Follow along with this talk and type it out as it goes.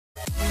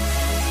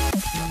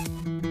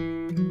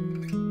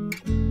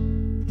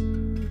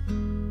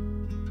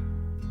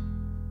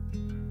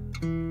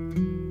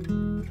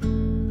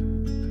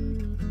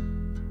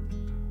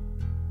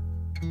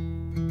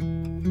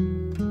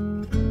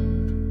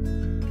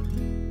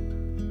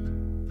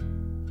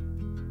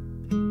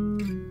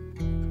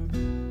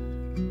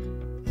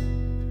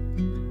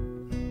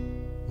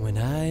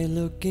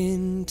look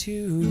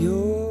into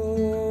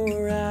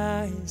your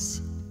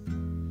eyes,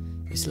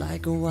 it's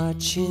like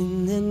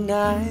watching the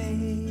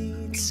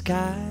night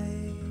sky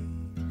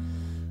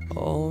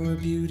or a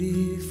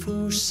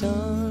beautiful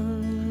sunrise.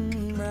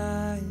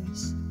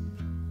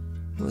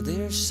 Well,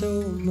 there's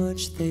so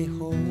much they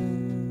hold,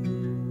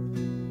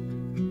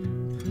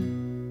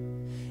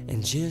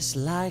 and just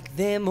like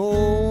them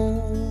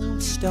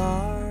old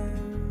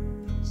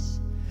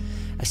stars,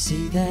 I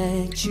see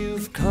that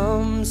you've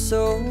come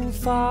so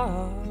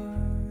far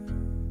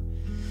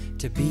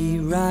to be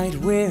right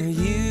where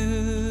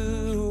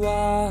you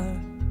are.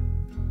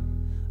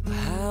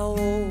 How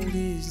old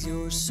is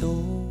your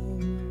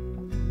soul?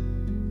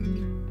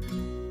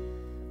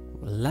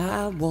 Well,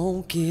 I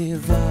won't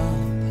give up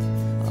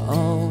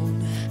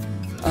on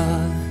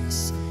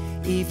us,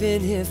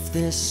 even if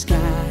the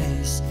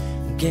skies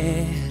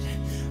get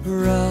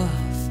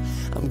rough.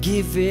 I'm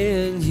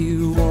giving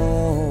you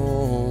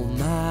all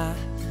my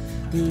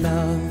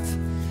love.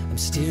 I'm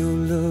still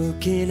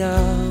looking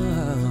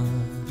up,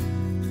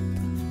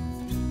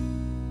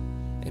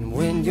 and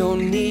when you're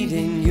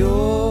needing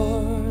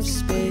your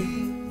space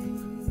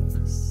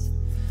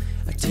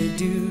to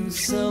do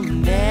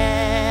some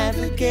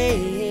navigating,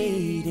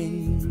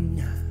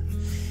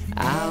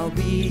 I'll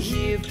be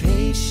here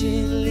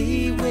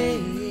patiently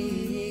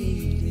waiting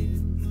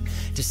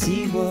to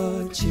see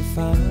what you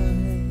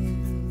find.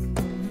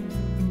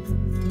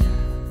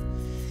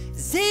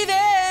 'Cause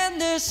even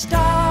the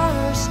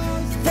stars,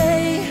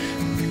 they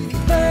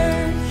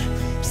burn,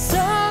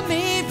 some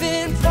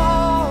even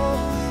fall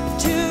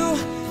to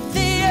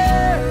the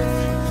earth.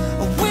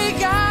 We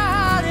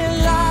got a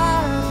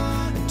lot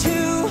to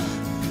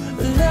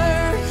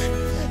learn.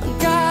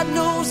 God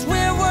knows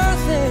we're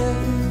worth it.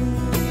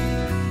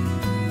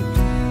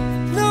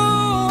 No,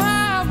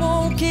 I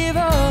won't give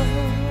up.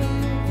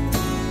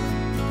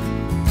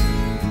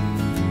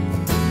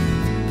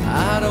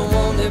 I don't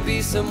want to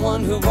be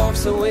someone who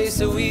walks away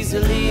so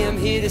easily. I'm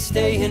here to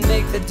stay and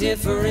make the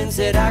difference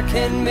that I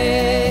can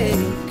make.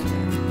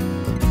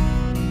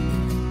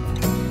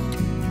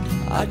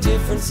 Our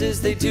differences,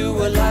 they do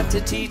a lot to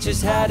teach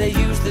us how to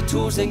use the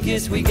tools and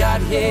gifts we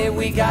got here.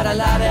 We got a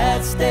lot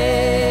at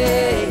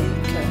stake,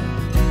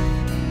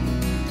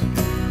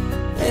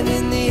 and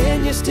in the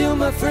end you're still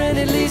my friend.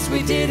 At least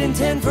we did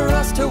intend for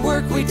us to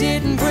work. We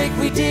didn't break,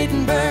 we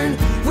didn't burn.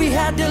 We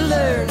had to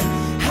learn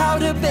how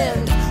to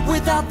bend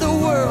without the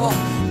world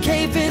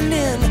caving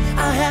in.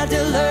 I had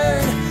to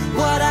learn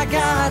what I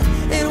got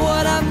and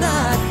what I'm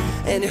not,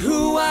 and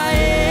who I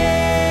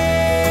am.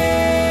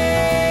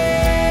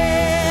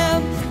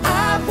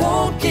 I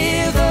won't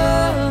give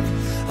up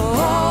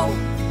on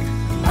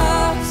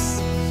us,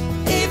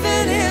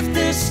 even if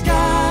the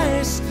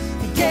skies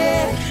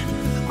get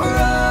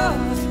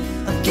rough.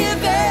 I'm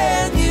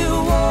giving you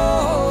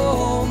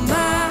all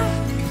my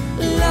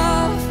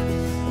love.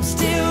 I'm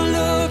still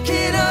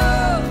looking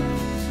up,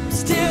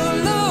 still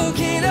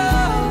looking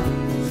up.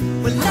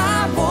 Well, I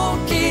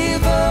won't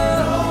give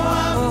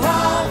up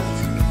on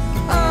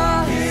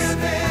us.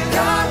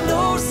 God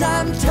knows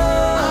I'm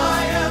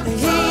tough.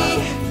 He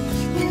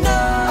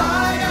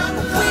knows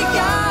we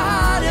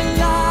got a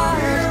lot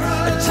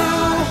to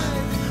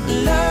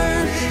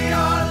learn.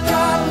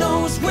 God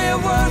knows we're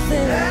worth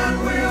it.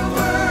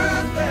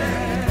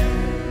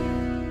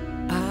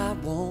 I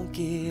won't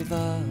give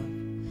up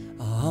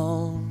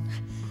on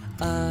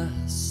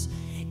us,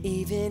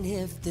 even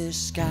if the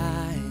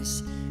skies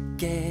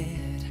get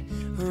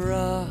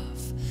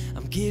rough.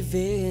 I'm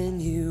giving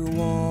you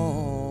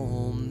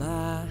all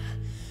my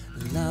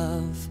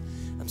love.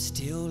 I'm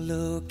still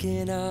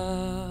looking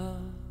up.